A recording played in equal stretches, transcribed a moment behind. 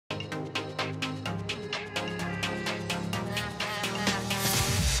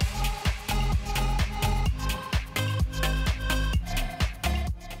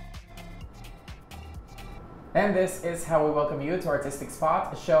And this is how we welcome you to Artistic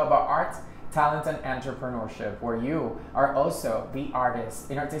Spot, a show about art, talent, and entrepreneurship, where you are also the artist.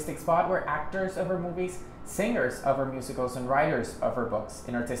 In Artistic Spot, we're actors of our movies, singers of our musicals, and writers of our books.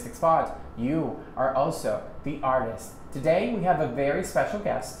 In Artistic Spot, you are also the artist. Today, we have a very special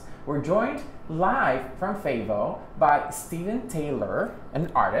guest. We're joined live from FAVO by Stephen Taylor,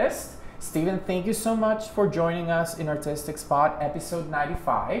 an artist. Stephen, thank you so much for joining us in Artistic Spot, episode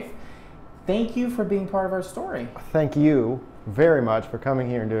 95. Thank you for being part of our story. Thank you very much for coming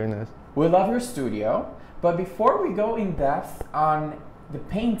here and doing this. We love your studio, but before we go in depth on the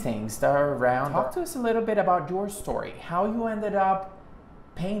paintings that are around, talk to us a little bit about your story, how you ended up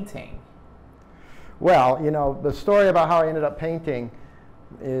painting. Well, you know, the story about how I ended up painting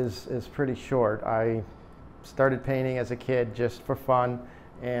is pretty short. I started painting as a kid just for fun,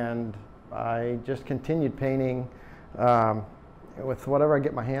 and I just continued painting with whatever I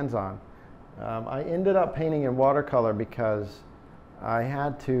get my hands on. I ended up painting in watercolor because I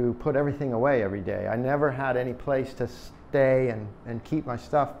had to put everything away every day. I never had any place to stay and keep my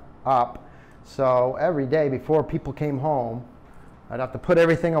stuff up. So every day before people came home, I'd have to put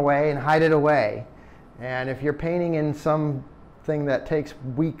everything away and hide it away. And if you're painting in something that takes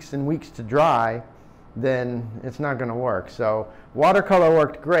weeks and weeks to dry, then it's not going to work. So watercolor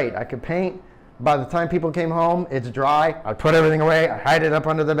worked great. I could paint. By the time people came home, it's dry. I put everything away. I hide it up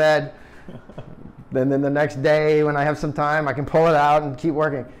under the bed. Then the next day when I have some time, I can pull it out and keep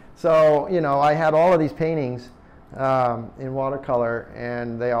working. So, you know, I had all of these paintings in watercolor,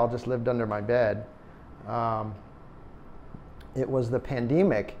 and they all just lived under my bed. It was the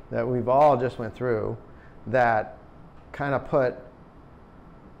pandemic that we've all just went through that kind of put,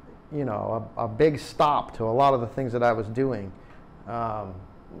 you know, a big stop to a lot of the things that I was doing.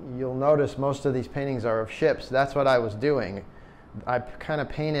 You'll notice most of these paintings are of ships. That's what I was doing. I kind of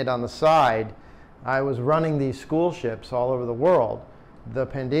painted on the side. I was running these school ships all over the world. The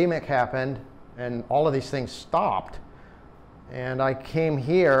pandemic happened and all of these things stopped. And I came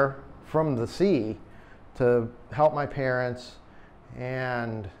here from the sea to help my parents,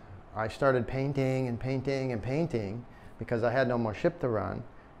 and I started painting and painting and painting because I had no more ship to run.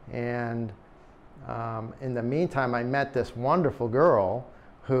 And in the meantime, I met this wonderful girl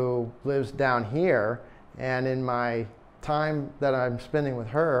who lives down here, and in my time that I'm spending with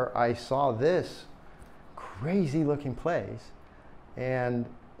her, I saw this crazy looking place, and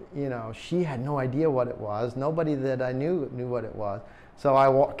you know, she had no idea what it was. Nobody that I knew what it was. So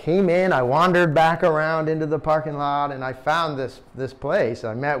I came in, I wandered back around into the parking lot, and I found this place.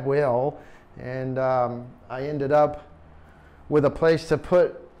 I met Will, and I ended up with a place to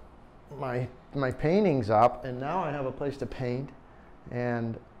put my paintings up, and now I have a place to paint,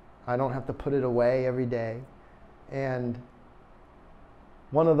 and I don't have to put it away every day. And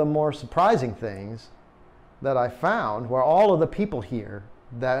one of the more surprising things that I found were all of the people here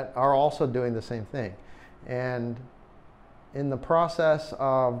that are also doing the same thing. And in the process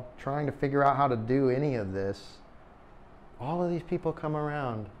of trying to figure out how to do any of this, all of these people come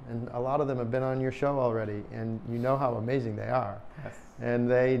around, and a lot of them have been on your show already, and you know how amazing they are. Yes.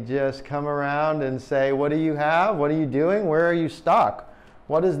 And they just come around and say, what do you have? What are you doing? Where are you stuck?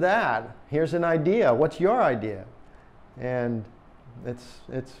 What is that? Here's an idea. What's your idea? And it's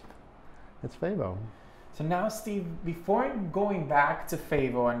FAVO. So now, Steve, before going back to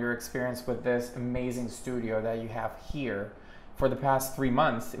FAVO and your experience with this amazing studio that you have here for the past 3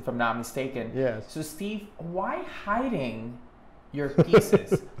 months, if I'm not mistaken. Yes. So Steve, why hiding your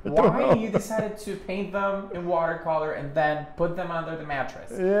pieces? Why you decided to paint them in watercolor and then put them under the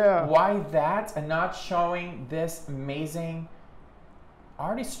mattress? Yeah. Why that and not showing this amazing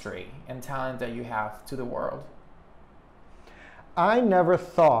artistry and talent that you have to the world? I never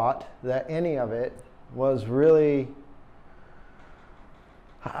thought that any of it was really,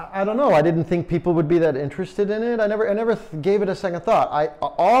 I don't know, I didn't think people would be that interested in it. I never gave it a second thought.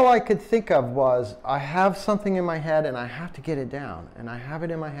 All I could think of was, I have something in my head and I have to get it down, and I have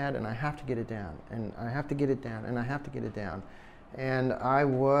it in my head and I have to get it down, and I have to get it down, and I have to get it down. And I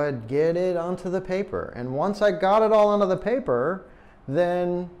would get it onto the paper, and once I got it all onto the paper,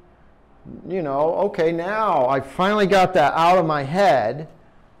 then, you know, okay, now I finally got that out of my head.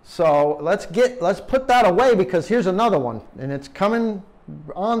 So let's put that away, because here's another one, and it's coming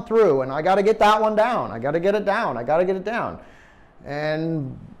on through, and I got to get that one down. I got to get it down. I got to get it down.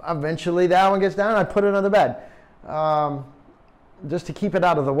 And eventually that one gets down. I put it on the bed just to keep it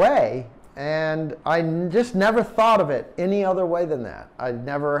out of the way. And I just never thought of it any other way than that. I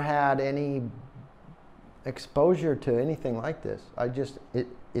never had any exposure to anything like this.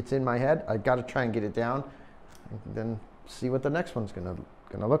 It's in my head. I got to try and get it down, and then see what the next one's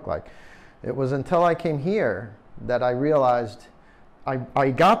gonna look like. It was until I came here that I realized I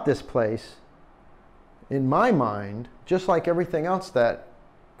got this place in my mind, just like everything else that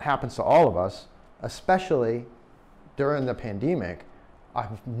happens to all of us, especially during the pandemic. I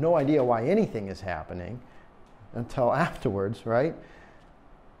have no idea why anything is happening until afterwards, right?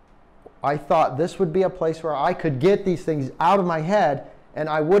 I thought this would be a place where I could get these things out of my head and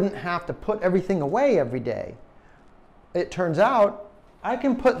I wouldn't have to put everything away every day. It turns out I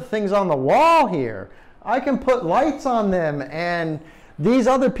can put things on the wall here. I can put lights on them, and these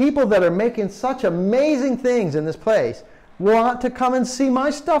other people that are making such amazing things in this place want to come and see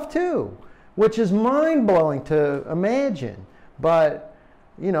my stuff too, which is mind-blowing to imagine. But,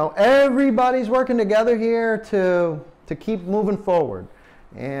 you know, everybody's working together here to keep moving forward.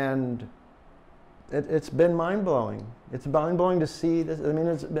 And it's been mind-blowing. It's mind-blowing to see this. I mean,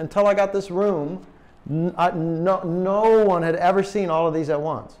 until I got this room, no one had ever seen all of these at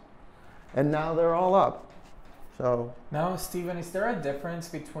once. And now they're all up. So now, Stephen, is there a difference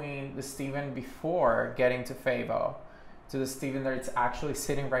between the Stephen before getting to FAVO to the Stephen that it's actually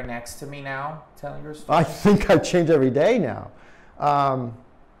sitting right next to me now, telling your story? I think I change every day now.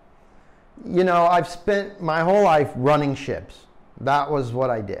 You know, I've spent my whole life running ships. That was what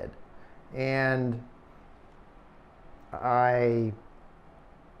I did. And I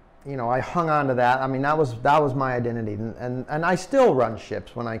hung on to that. I mean, that was my identity, and I still run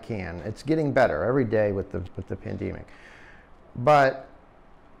ships when I can. It's getting better every day with the pandemic. But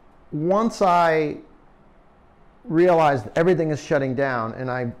once I realized everything is shutting down, and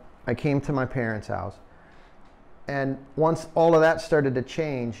I came to my parents' house, and once all of that started to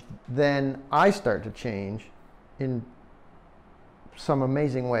change, then I start to change in some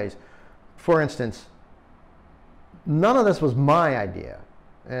amazing ways. For instance, none of this was my idea.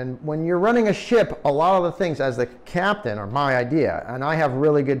 And when you're running a ship, a lot of the things as the captain are my idea. And I have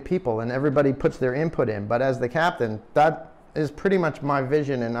really good people and everybody puts their input in. But as the captain, that is pretty much my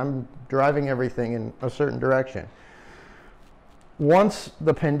vision, and I'm driving everything in a certain direction. Once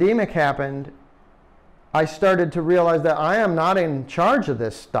the pandemic happened, I started to realize that I am not in charge of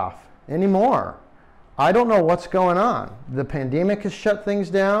this stuff anymore. I don't know what's going on. The pandemic has shut things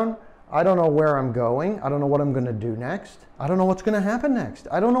down. I don't know where I'm going. I don't know what I'm going to do next. I don't know what's going to happen next.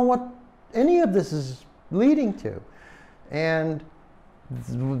 I don't know what any of this is leading to. And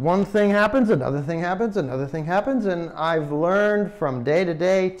one thing happens, another thing happens, another thing happens, and I've learned from day to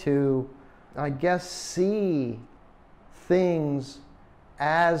day to, I guess, see things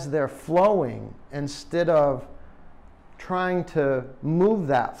as they're flowing instead of trying to move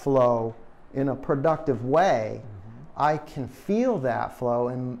that flow in a productive way. I can feel that flow,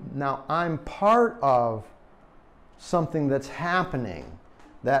 and now I'm part of something that's happening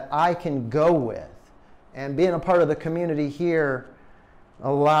that I can go with. And being a part of the community here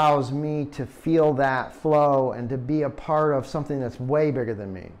allows me to feel that flow and to be a part of something that's way bigger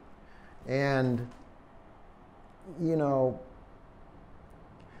than me. And, you know,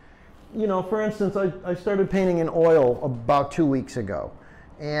 for instance, I started painting in oil about 2 weeks ago.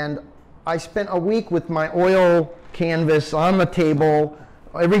 And I spent a week with my oil canvas on the table,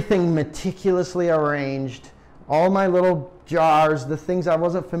 everything meticulously arranged, all my little jars, the things I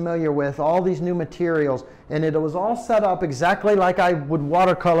wasn't familiar with, all these new materials, and it was all set up exactly like I would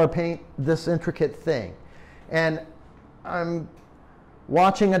watercolor paint this intricate thing. And I'm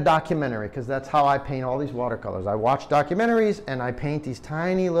watching a documentary, because that's how I paint all these watercolors. I watch documentaries and I paint these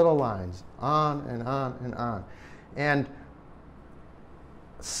tiny little lines on and on and on. And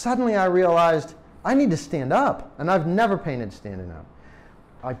suddenly I realized I need to stand up, and I've never painted standing up.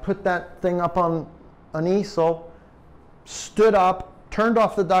 I put that thing up on an easel, stood up, turned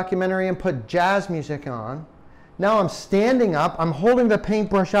off the documentary and put jazz music on. Now I'm standing up, I'm holding the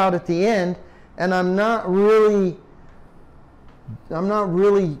paintbrush out at the end, and I'm not really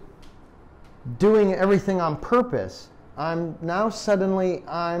doing everything on purpose. I'm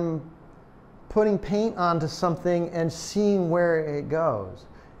putting paint onto something and seeing where it goes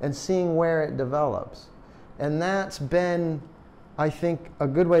and seeing where it develops. And that's been, I think, a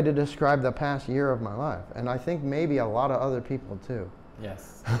good way to describe the past year of my life. And I think maybe a lot of other people too.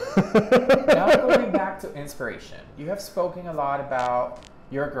 Yes. Now going back to inspiration, you have spoken a lot about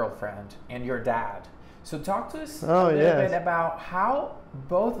your girlfriend and your dad. So talk to us a little bit about how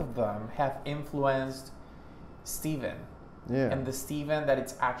both of them have influenced Stephen. Yeah. And the Stephen that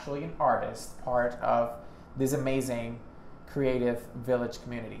it's actually an artist, part of this amazing creative village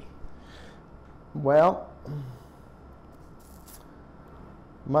community. Well,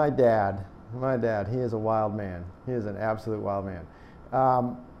 my dad, he is a wild man. He is an absolute wild man.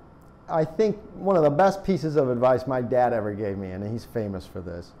 I think one of the best pieces of advice my dad ever gave me, and he's famous for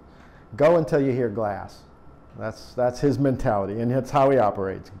this, go until you hear glass. That's his mentality, and that's how he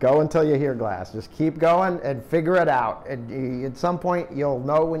operates. Go until you hear glass. Just keep going and figure it out. And at some point, you'll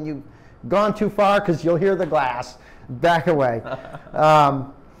know when you've gone too far because you'll hear the glass. Back away.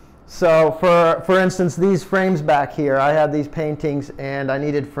 So for instance, these frames back here, I had these paintings and I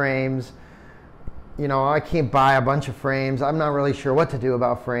needed frames. You know, I can't buy a bunch of frames. I'm not really sure what to do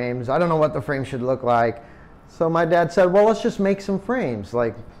about frames. I don't know what the frame should look like. So my dad said, well, let's just make some frames.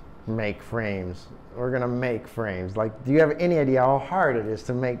 Like, make frames. We're going to make frames. Like, do you have any idea how hard it is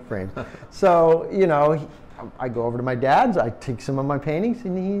to make frames? So, you know, I go over to my dad's, I take some of my paintings,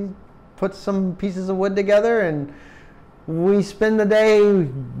 and he puts some pieces of wood together, and we spend the day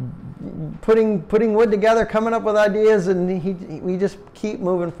putting wood together, coming up with ideas, and we just keep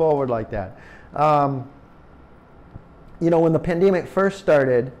moving forward like that. You know, when the pandemic first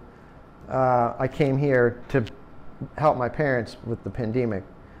started, I came here to help my parents with the pandemic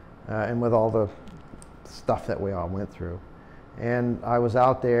and with all the stuff that we all went through. And I was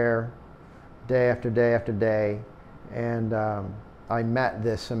out there day after day after day, and I met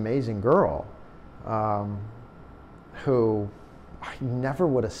this amazing girl who I never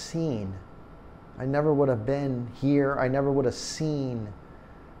would have seen. I never would have been here. I never would have seen.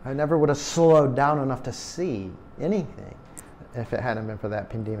 I never would have slowed down enough to see anything if it hadn't been for that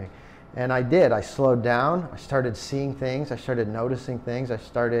pandemic. And I did. I slowed down. I started seeing things. I started noticing things. I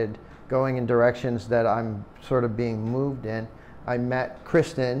started going in directions that I'm sort of being moved in. I met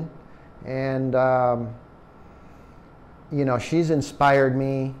Kristen, and you know, she's inspired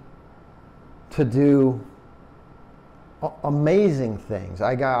me to do amazing things.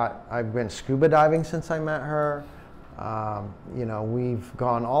 I've been scuba diving since I met her. You know, we've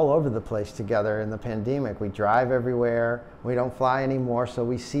gone all over the place together in the pandemic. We drive everywhere. We don't fly anymore, so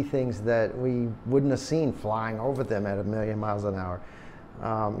we see things that we wouldn't have seen flying over them at 1,000,000 miles an hour.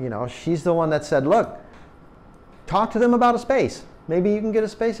 You know, she's the one that said, look, talk to them about a space. Maybe you can get a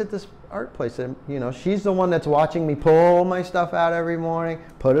space at this art place. And, you know, she's the one that's watching me pull my stuff out every morning,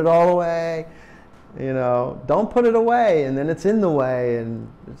 put it all away. You know, don't put it away and then it's in the way,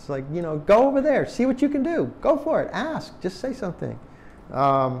 and it's like, you know, go over there, see what you can do, go for it, ask, just say something.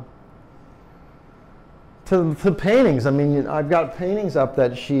 To paintings, I mean, I've got paintings up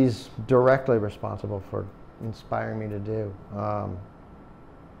that she's directly responsible for inspiring me to do.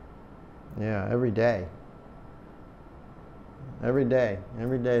 Yeah, every day. Every day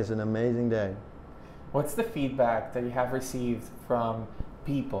is an amazing day. What's the feedback that you have received from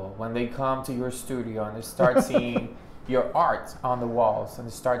people when they come to your studio and they start seeing your art on the walls and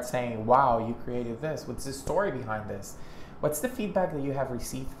they start saying, wow, you created this, what's the story behind this? What's the feedback that you have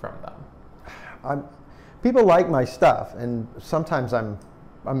received from them? People like my stuff, and sometimes I'm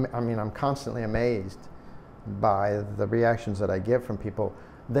constantly amazed by the reactions that I get from people.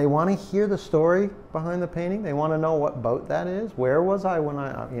 They want to hear the story behind the painting. They want to know what boat that is. Where was I when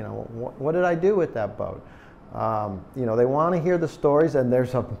you know, what did I do with that boat? You know, they want to hear the stories, and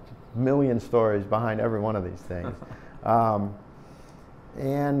there's a million stories behind every one of these things.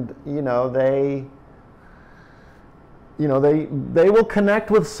 And you know, they will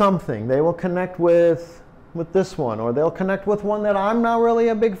connect with something. They will connect with this one, or they'll connect with one that I'm not really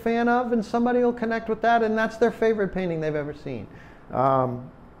a big fan of, and somebody will connect with that, and that's their favorite painting they've ever seen.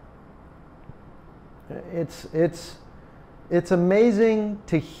 It's amazing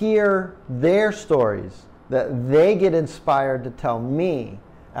to hear their stories that they get inspired to tell me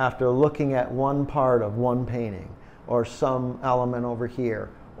after looking at one part of one painting or some element over here,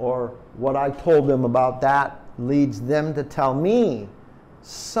 or what I told them about that leads them to tell me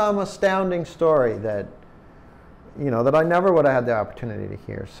some astounding story that, you know, that I never would have had the opportunity to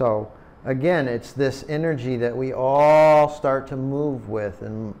hear. So again, it's this energy that we all start to move with,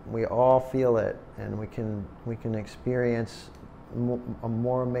 and we all feel it, and we can experience a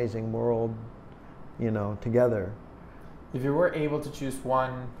more amazing world, you know, together. If you were able to choose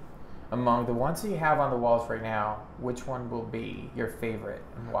one among the ones that you have on the walls right now, which one will be your favorite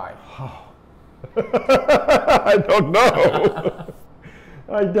and why? Oh. I don't know.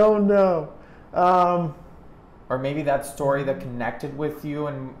 I don't know. Or maybe that story that connected with you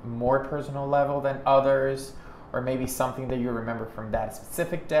on a more personal level than others, or maybe something that you remember from that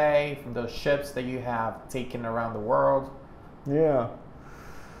specific day, from those ships that you have taken around the world. Yeah.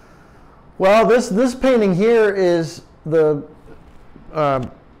 Well, this painting here is the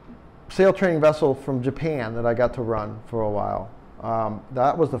sail training vessel from Japan that I got to run for a while.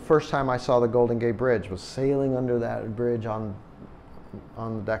 That was the first time I saw the Golden Gate Bridge, was sailing under that bridge on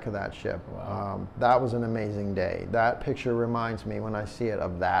the deck of that ship. Wow. That was an amazing day. That picture reminds me, when I see it,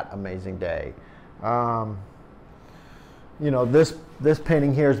 of that amazing day. this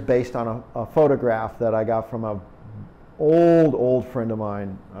painting here is based on a photograph that I got from a old friend of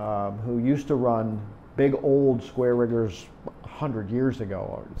mine who used to run big old square riggers 100 years ago,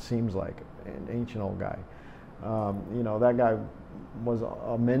 or it seems like, an ancient old guy. That guy was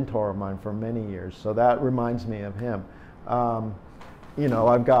a mentor of mine for many years, so that reminds me of him.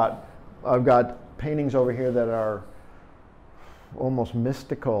 I've got paintings over here that are almost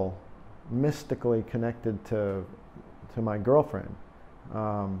mystically connected to my girlfriend,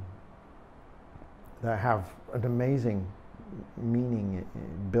 that have an amazing meaning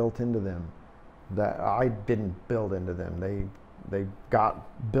built into them that I didn't build into them. They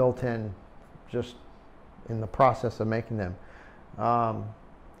got built in just in the process of making them. I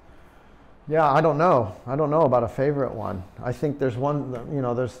don't know about a favorite one. I think there's one,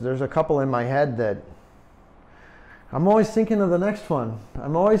 there's a couple in my head that I'm always thinking of the next one.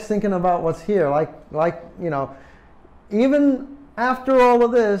 I'm always thinking about what's here. Even after all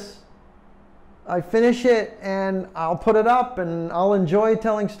of this, I finish it and I'll put it up and I'll enjoy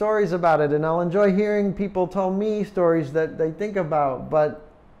telling stories about it, and I'll enjoy hearing people tell me stories that they think about. But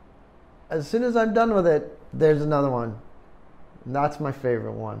as soon as I'm done with it, there's another one. And that's my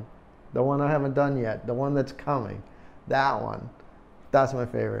favorite one. The one I haven't done yet, the one that's coming. That one. That's my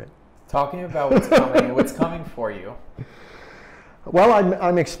favorite. Talking about what's coming, what's coming for you? Well,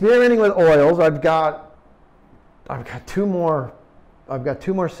 I'm experimenting with oils. I've got two more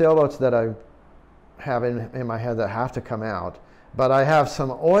sailboats that I have in my head that have to come out. But I have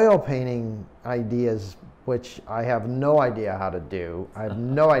some oil painting ideas which I have no idea how to do. I have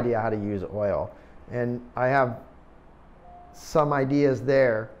no idea how to use oil. And I have some ideas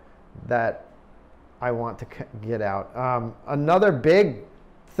there that I want to get out. Another big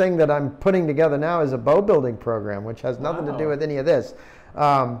thing that I'm putting together now is a bow building program, which has nothing to do with any of this.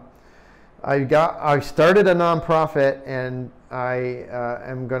 I started a nonprofit, and I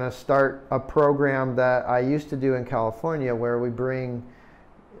am going to start a program that I used to do in California, where we bring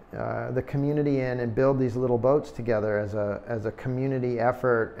the community in and build these little boats together as a community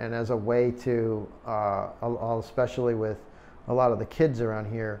effort, and as a way to, especially with a lot of the kids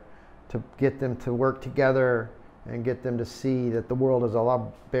around here, to get them to work together and get them to see that the world is a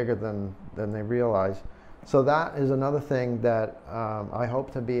lot bigger than they realize. So that is another thing that I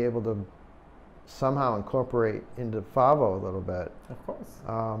hope to be able to somehow incorporate into FAVO a little bit. Of course.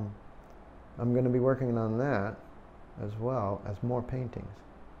 I'm going to be working on that as well as more paintings.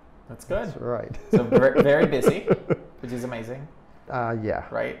 That's good. That's right. So very busy, which is amazing. Yeah.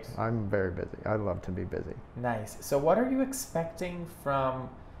 Right? I'm very busy. I love to be busy. Nice. So what are you expecting from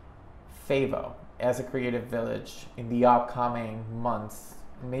FAVO as a creative village in the upcoming months,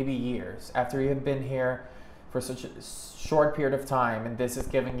 maybe years, after you have been here for such a short period of time, and this is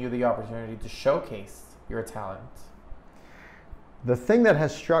giving you the opportunity to showcase your talent? The thing that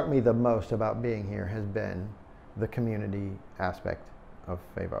has struck me the most about being here has been the community aspect of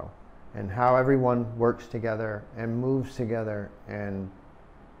FAVO, and how everyone works together and moves together and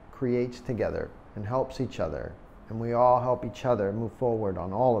creates together and helps each other, and we all help each other move forward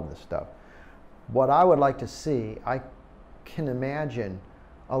on all of this stuff. What I would like to see, I can imagine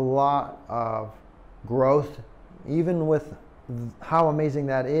a lot of growth, even with how amazing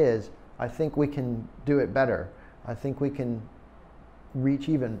that is. I think we can do it better. I think we can reach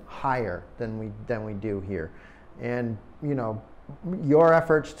even higher than we do here. And your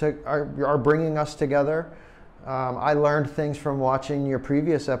efforts are bringing us together. I learned things from watching your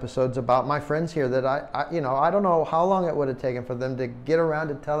previous episodes about my friends here that I don't know how long it would have taken for them to get around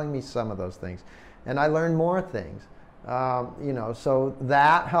to telling me some of those things, and I learned more things. So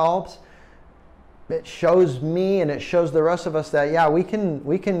that helps. It shows me and it shows the rest of us that we can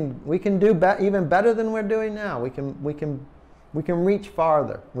do even better than we're doing now. We can reach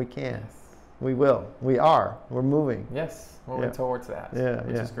farther. We can. Yes. We will. We are. We're moving. Yes, moving towards that.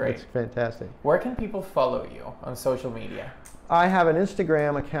 Which is great. It's fantastic. Where can people follow you on social media? I have an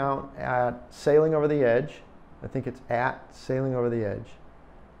Instagram account at Sailing Over the Edge. I think it's at Sailing Over the Edge,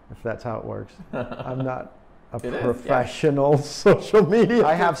 if that's how it works. I'm not a professional social media.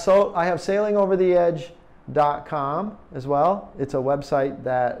 I have sailingovertheedge.com as well. It's a website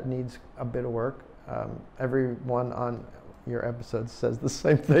that needs a bit of work. Everyone on your episode says the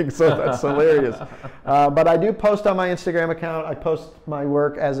same thing, so that's hilarious. But I do post on my Instagram account. I post my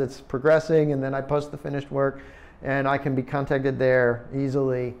work as it's progressing, and then I post the finished work, and I can be contacted there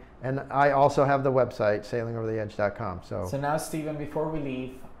easily. And I also have the website, sailingovertheedge.com. So now, Stephen, before we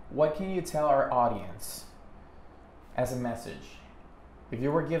leave, what can you tell our audience as a message? If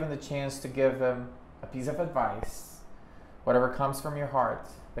you were given the chance to give them a piece of advice, whatever comes from your heart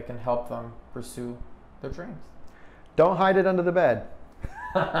that can help them pursue their dreams. Don't hide it under the bed.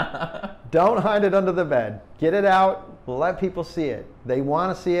 Don't hide it under the bed. Get it out. Let people see it. They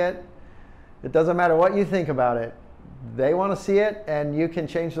want to see it. It doesn't matter what you think about it. They want to see it, and you can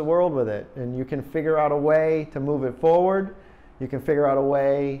change the world with it. And you can figure out a way to move it forward. You can figure out a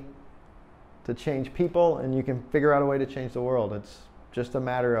way to change people, and you can figure out a way to change the world. It's just a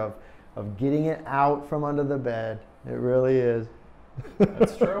matter of getting it out from under the bed. It really is.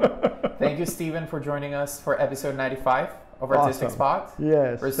 That's true. Thank you, Stephen, for joining us for episode 95 of Artistic Spot.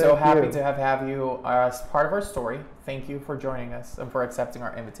 Yes. We're so happy to have you as part of our story. Thank you for joining us and for accepting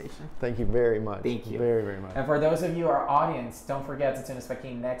our invitation. Thank you very much. Thank you. Very, very much. And for those of you, our audience, don't forget to tune us back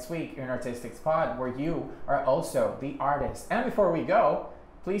in next week in Artistic Spot, where you are also the artist. And before we go,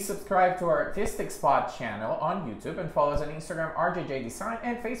 please subscribe to our Artistic Spot channel on YouTube and follow us on Instagram, RJJ Design,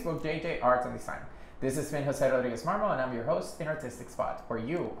 and Facebook, JJ Arts and Design. This has been Jose Rodriguez Marmo, and I'm your host in Artistic Spot, where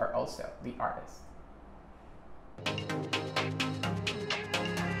you are also the artist.